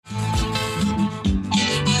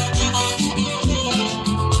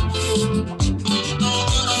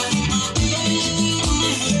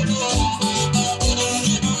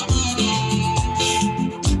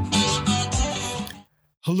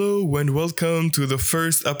welcome to the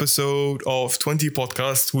first episode of 20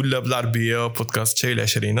 podcast ولا بالعربية podcast شاي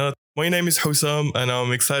العشرينات. My name is Hussam and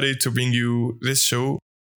I'm excited to bring you this show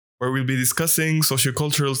where we'll be discussing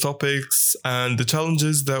sociocultural topics and the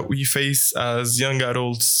challenges that we face as young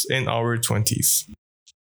adults in our 20s.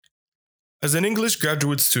 As an English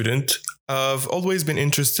graduate student, I've always been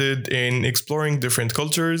interested in exploring different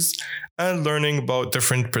cultures and learning about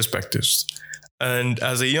different perspectives. And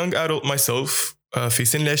as a young adult myself, في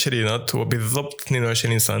سن العشرينات وبالضبط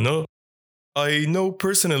 22 سنة, I know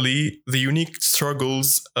personally the unique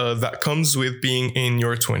struggles that comes with being in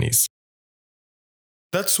your 20s.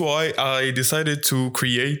 That's why I decided to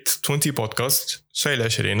create 20 podcasts, شاي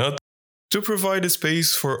العشرينات, to provide a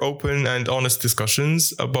space for open and honest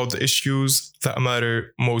discussions about the issues that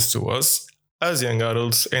matter most to us as young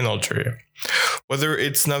adults in Algeria. Whether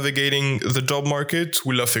it's navigating the job market,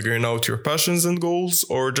 figuring out your passions and goals,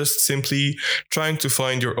 or just simply trying to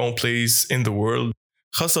find your own place in the world,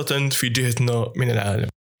 خاصة في جهتنا من العالم.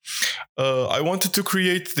 I wanted to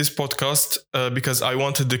create this podcast because I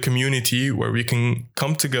wanted the community where we can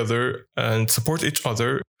come together and support each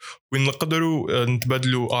other ونقدروا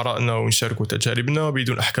نتبادلوا آرائنا ونشاركوا تجاربنا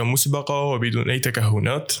بدون أحكام مسبقة وبدون أي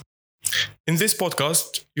تكهنات. In this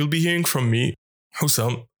podcast, you'll be hearing from me,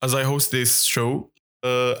 Hussam, as I host this show.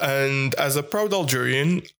 And as a proud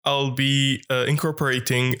Algerian, I'll be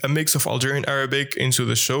incorporating a mix of Algerian Arabic into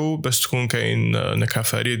the show باش تكون كاين نكهة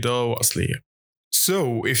فريدة وأصلية.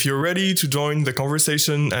 So, if you're ready to join the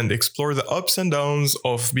conversation and explore the ups and downs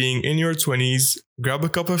of being in your 20s, grab a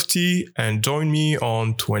cup of tea and join me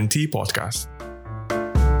on 20 Podcast.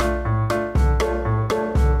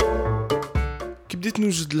 كي بديت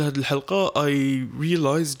نوجد لهذه الحلقة, I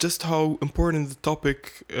realized just how important the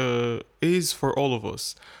topic is for all of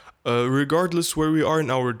us, regardless where we are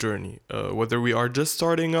in our journey, whether we are just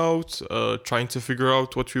starting out, trying to figure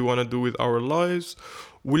out what we want to do with our lives,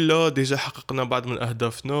 ولا ديجا حققنا بعض من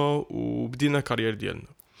أهدافنا وبدينا كارير ديالنا.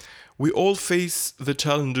 We all face the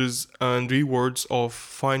challenges and rewards of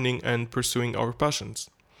finding and pursuing our passions.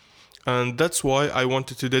 And that's why I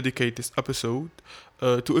wanted to dedicate this episode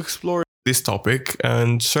to explore this topic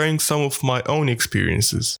and sharing some of my own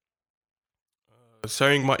experiences.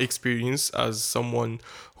 Sharing my experience as someone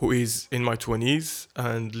who is in my 20s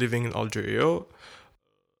and living in Algeria.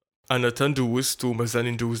 أنا تندوزت ومازال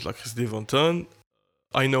ندوز لك خصدي 20.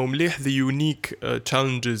 I know مليح the unique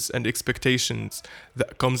challenges and expectations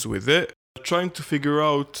that comes with it. Trying to figure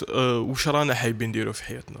out وش رانا حابين نديرو في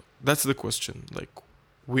حياتنا. That's the question. Like,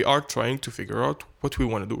 we are trying to figure out what we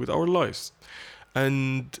want to do with our lives.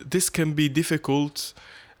 And this can be difficult,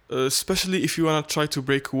 especially if you want to try to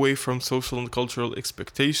break away from social and cultural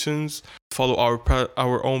expectations, follow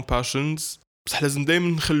our own passions. بس لازم دايما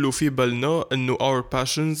نخلو في بالنا انه our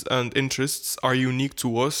passions and interests are unique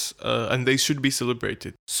to us and they should be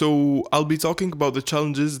celebrated. So I'll be talking about the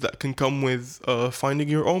challenges that can come with finding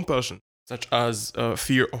your own passion, such as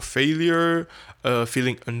fear of failure,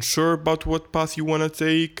 feeling unsure about what path you want to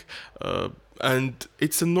take, and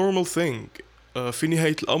it's a normal thing. في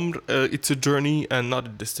نهاية الأمر, it's a journey and not a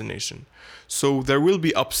destination. So there will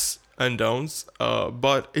be ups and downs,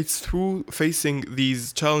 but it's through facing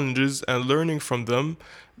these challenges and learning from them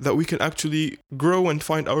that we can actually grow and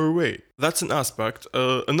find our way. That's an aspect.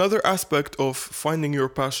 Another aspect of finding your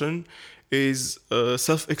passion is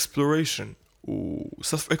self-exploration.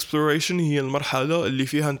 Self-exploration هي المرحلة اللي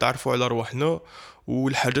فيها نتعرفوا على روحنا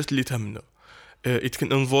والحاجات اللي تهمنا. It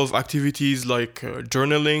can involve activities like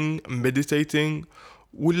journaling, meditating,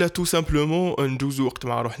 ولا tout simplement ندوزو وقت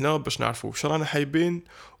مع روحنا باش نعرفوا وش رانا حايبين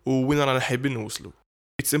وين رانا حايبين نوصلوا.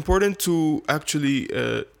 It's important to actually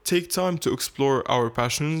take time to explore our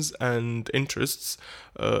passions and interests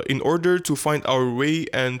in order to find our way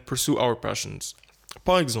and pursue our passions.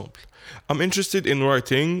 Par exemple, I'm interested in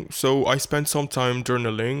writing, so I spend some time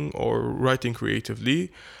journaling or writing creatively,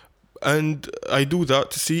 and I do that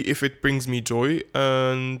to see if it brings me joy,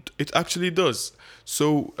 and it actually does.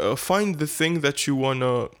 So find the thing that you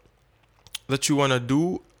wanna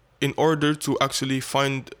do in order to actually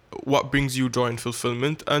find what brings you joy and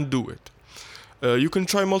fulfillment and do it. You can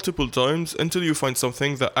try multiple times until you find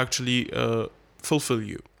something that actually fulfill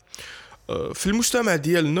you. في المجتمع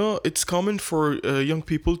ديالنا, it's common for young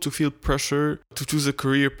people to feel pressure to choose a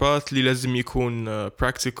career path اللي لازم يكون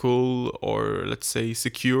practical or let's say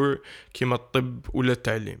secure كيما الطب ولا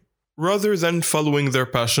التعليم, rather than following their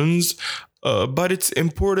passions. But it's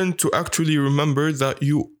important to actually remember that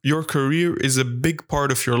your career is a big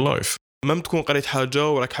part of your life. ما تكون قريت حاجة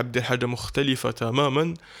وراك حاب دير حاجة مختلفة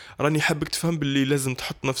تماما, راني حابك تفهم باللي لازم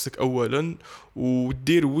تحط نفسك أولا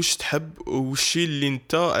وتدير وش تحب وش اللي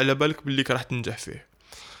انت على بالك باللي راح تنجح فيه.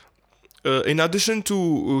 In addition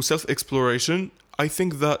to self-exploration, I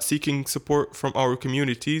think that seeking support from our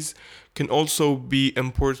communities can also be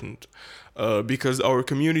important, because our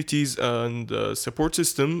communities and support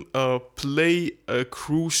system play a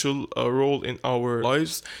crucial role in our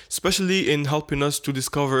lives, especially in helping us to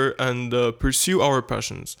discover and pursue our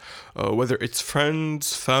passions, whether it's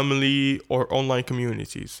friends, family, or online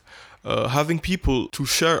communities. Having people to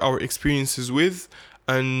share our experiences with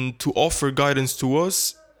and to offer guidance to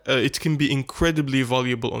us, it can be incredibly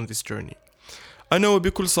valuable on this journey. أنا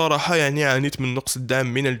وبكل صراحة يعني عانيت من نقص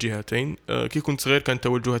الدعم من الجهتين. كي كنت صغير كانت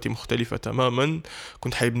توجهاتي مختلفة تماما.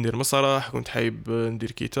 كنت حايب ندير مسرح، كنت حايب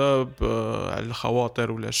ندير كتاب على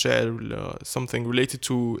الخواطر ولا الشعر ولا something related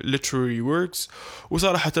to literary works،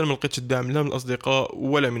 وصراحة ما لقيتش الدعم لا من الأصدقاء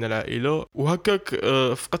ولا من العائلة، وهكاك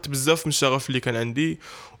فقدت بزاف من الشغف اللي كان عندي،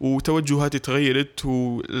 وتوجهاتي تغيرت،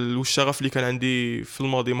 والشغف اللي كان عندي في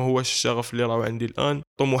الماضي ما هوش الشغف اللي راهو عندي الآن.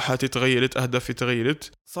 طموحاتي تغيرت، أهدافي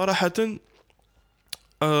تغيرت صراحة.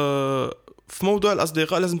 في موضوع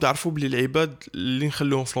الأصدقاء لازم تعرفوا بلي العباد اللي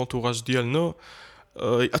نخلوهم في لونتوراج ديالنا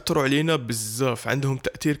يأثروا علينا بزاف، عندهم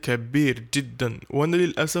تأثير كبير جدا، وأنا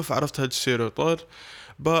للأسف عرفت هاد الشيء روطار.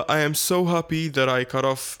 But I am so happy that I cut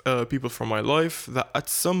off people from my life that at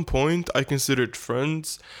some point I considered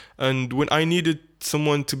friends, and when I needed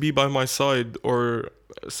someone to be by my side or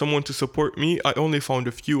someone to support me, I only found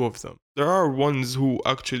a few of them. There are ones who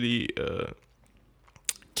actually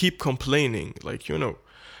keep complaining, like, you know,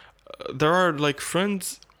 there are like friends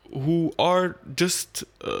who are just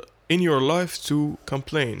in your life to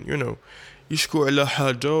complain, you know, يشكوا على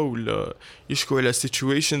حاجة ولا يشكوا على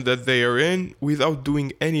situation that they are in without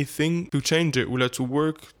doing anything to change it ولا to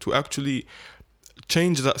work to actually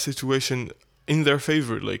change that situation in their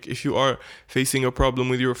favor. Like if you are facing a problem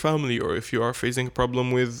with your family, or if you are facing a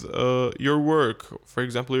problem with your work, for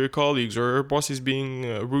example your colleagues or your boss is being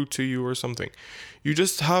rude to you or something, you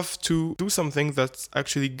just have to do something that's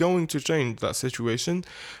actually going to change that situation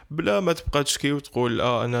بلا ما تبقى تشكي وتقول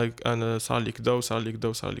انا صار لي كذا وصار لي كذا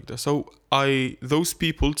وصار لي كذا. So those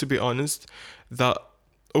people, to be honest, that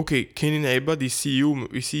okay كاينين عباد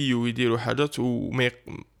يسيو يديروا حاجات وما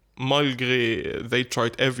malgré they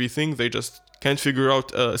tried everything they just can't figure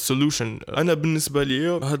out a solution. انا بالنسبه لي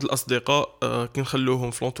هاد الاصدقاء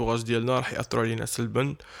كنخلوهم في لونتوراج ديالنا راح ياثروا علينا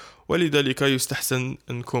سلبا، ولذلك يستحسن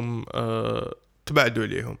انكم تبعدوا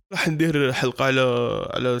عليهم. راح ندير حلقه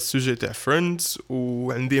على السوجي تاع friends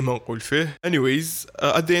وعندي ما نقول فيه. Anyways,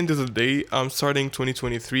 at the end of the day I'm starting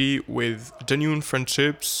 2023 with genuine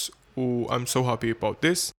friendships I'm so happy about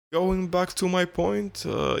this. Going back to my point,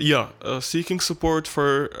 seeking support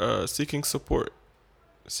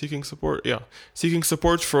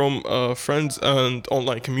from friends and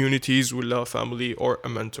online communities with a family or a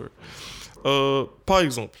mentor. Par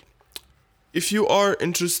exemple, if you are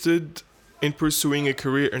interested in pursuing a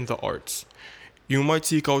career in the arts, you might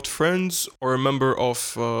seek out friends or a member of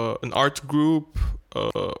an art group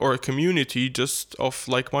or a community just of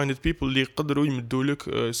like-minded people اللي يقدروا يمدوا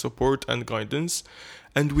لك support and guidance,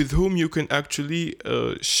 and with whom you can actually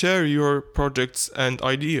share your projects and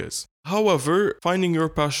ideas. However, finding your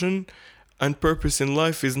passion and purpose in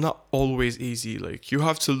life is not always easy. Like you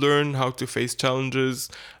have to learn how to face challenges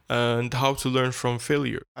and how to learn from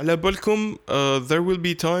failure. على بالكم there will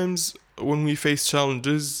be times when we face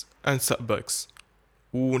challenges and setbacks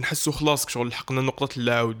ونحسوا خلاص شغل حقنا نقطة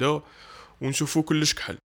العودة ونشوفوا كلش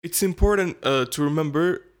كحل. It's important to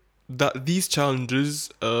remember that these challenges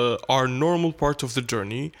are normal part of the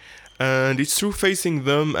journey, and it's through facing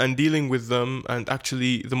them and dealing with them, and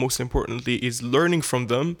actually the most importantly is learning from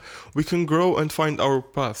them, we can grow and find our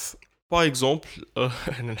path. By example,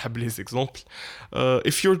 نحب les exemples.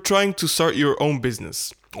 If you're trying to start your own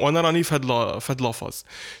business, وانا راني في هاد لا فاز,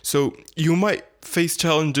 so you might face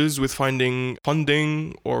challenges with finding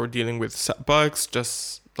funding or dealing with setbacks,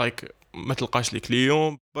 just like ما تلقاش لي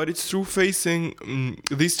كليون. But it's through facing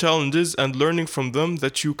these challenges and learning from them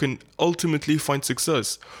that you can ultimately find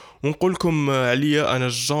success. ونقول لكم عليا انا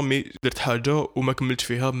جامي درت حاجه وما كملت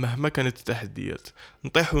فيها مهما كانت التحديات،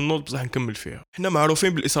 نطيح ونوض بصح نكمل فيها. احنا معروفين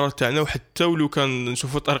بالاصرار تاعنا، وحتى ولو كان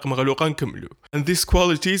نشوفوا الطريق مغلوقه نكملوا. And these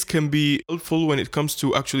qualities can be helpful when it comes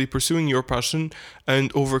to actually pursuing your passion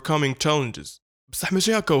and overcoming challenges. بصح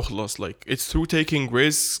ماشي هكا وخلاص. Like it's through taking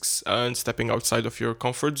risks and stepping outside of your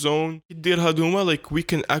comfort zone. دير هادوما like we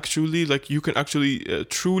can actually like you can actually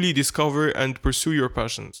truly discover and pursue your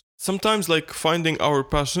passions. Sometimes like finding our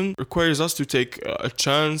passion requires us to take a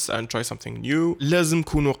chance and try something new. لازم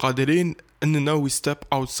نكونوا قادرين أننا we step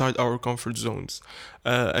outside our comfort zones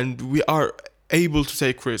and we are able to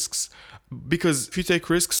take risks. because if you take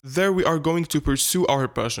risks, there we are going to pursue our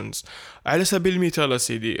passions. على سبيل المثال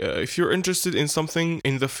سيدي, if you're interested in something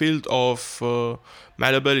in the field of ما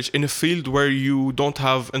على باليش, in a field where you don't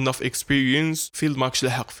have enough experience, field ماكش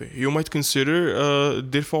لاحق فيه, you might consider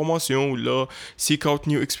دير formation ولا seek out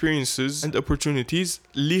new experiences and opportunities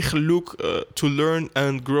اللي يخلوك to learn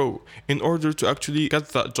and grow in order to actually get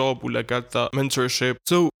that job ولا get that mentorship.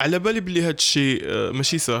 So على بالي بلي هاد الشيء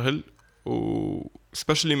ماشي سهل, و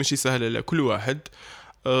especially ماشي سهل على كل واحد.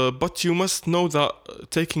 But you must know that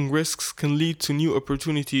taking risks can lead to new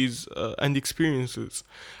opportunities and experiences.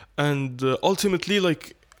 And ultimately, like,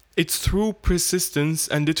 it's through persistence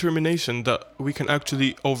and determination that we can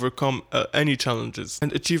actually overcome any challenges and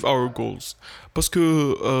achieve our goals. Parce que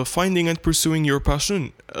finding and pursuing your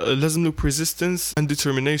passion لازم له persistence and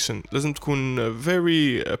determination. لازم تكون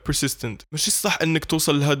very persistent. مش الصح انك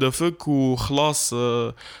توصل لهدفك وخلاص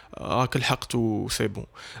هاك لحقت وسيبون.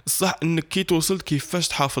 الصح انك كي توصلت كيفاش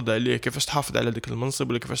تحافظ عليه, كيفاش تحافظ على هذاك المنصب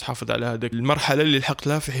ولا كيفاش تحافظ على هذاك المرحلة اللي لحقت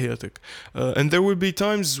لها في حياتك. And there will be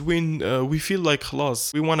times when we feel like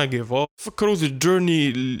خلاص we wanna give up. فكروا the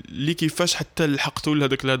journey اللي كيفاش حتى لحقتوا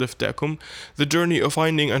لهذاك الهدف تاعكم. The journey of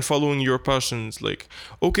finding and following your passion. Like,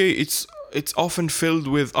 okay, it's often filled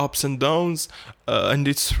with ups and downs, and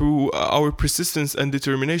it's through our persistence and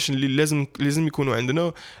determination اللي لازم يكونوا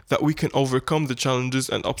عندنا that we can overcome the challenges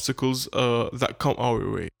and obstacles that come our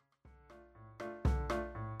way.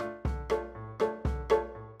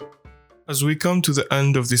 As we come to the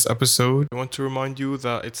end of this episode, I want to remind you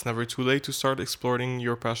that it's never too late to start exploring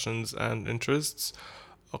your passions and interests.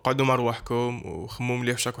 قعدوا مع رواحكم وخموا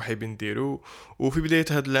مليح واش راكم حابين ديروا, وفي بداية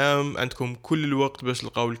هذا العام عندكم كل الوقت باش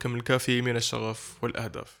تلقاو الكم الكافي من الشغف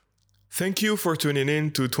والأهداف. Thank you for tuning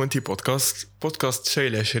in to 20 podcast شاي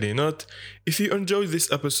العشرينات. If you enjoyed this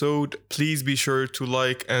episode, please be sure to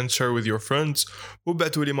like and share with your friends.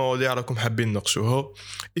 وبعتوا لي مواضيع راكم حابين نناقشوها.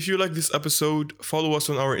 If you like this episode, follow us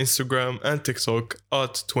on our Instagram and TikTok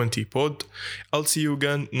at 20pod. I'll see you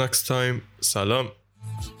again next time. Salam.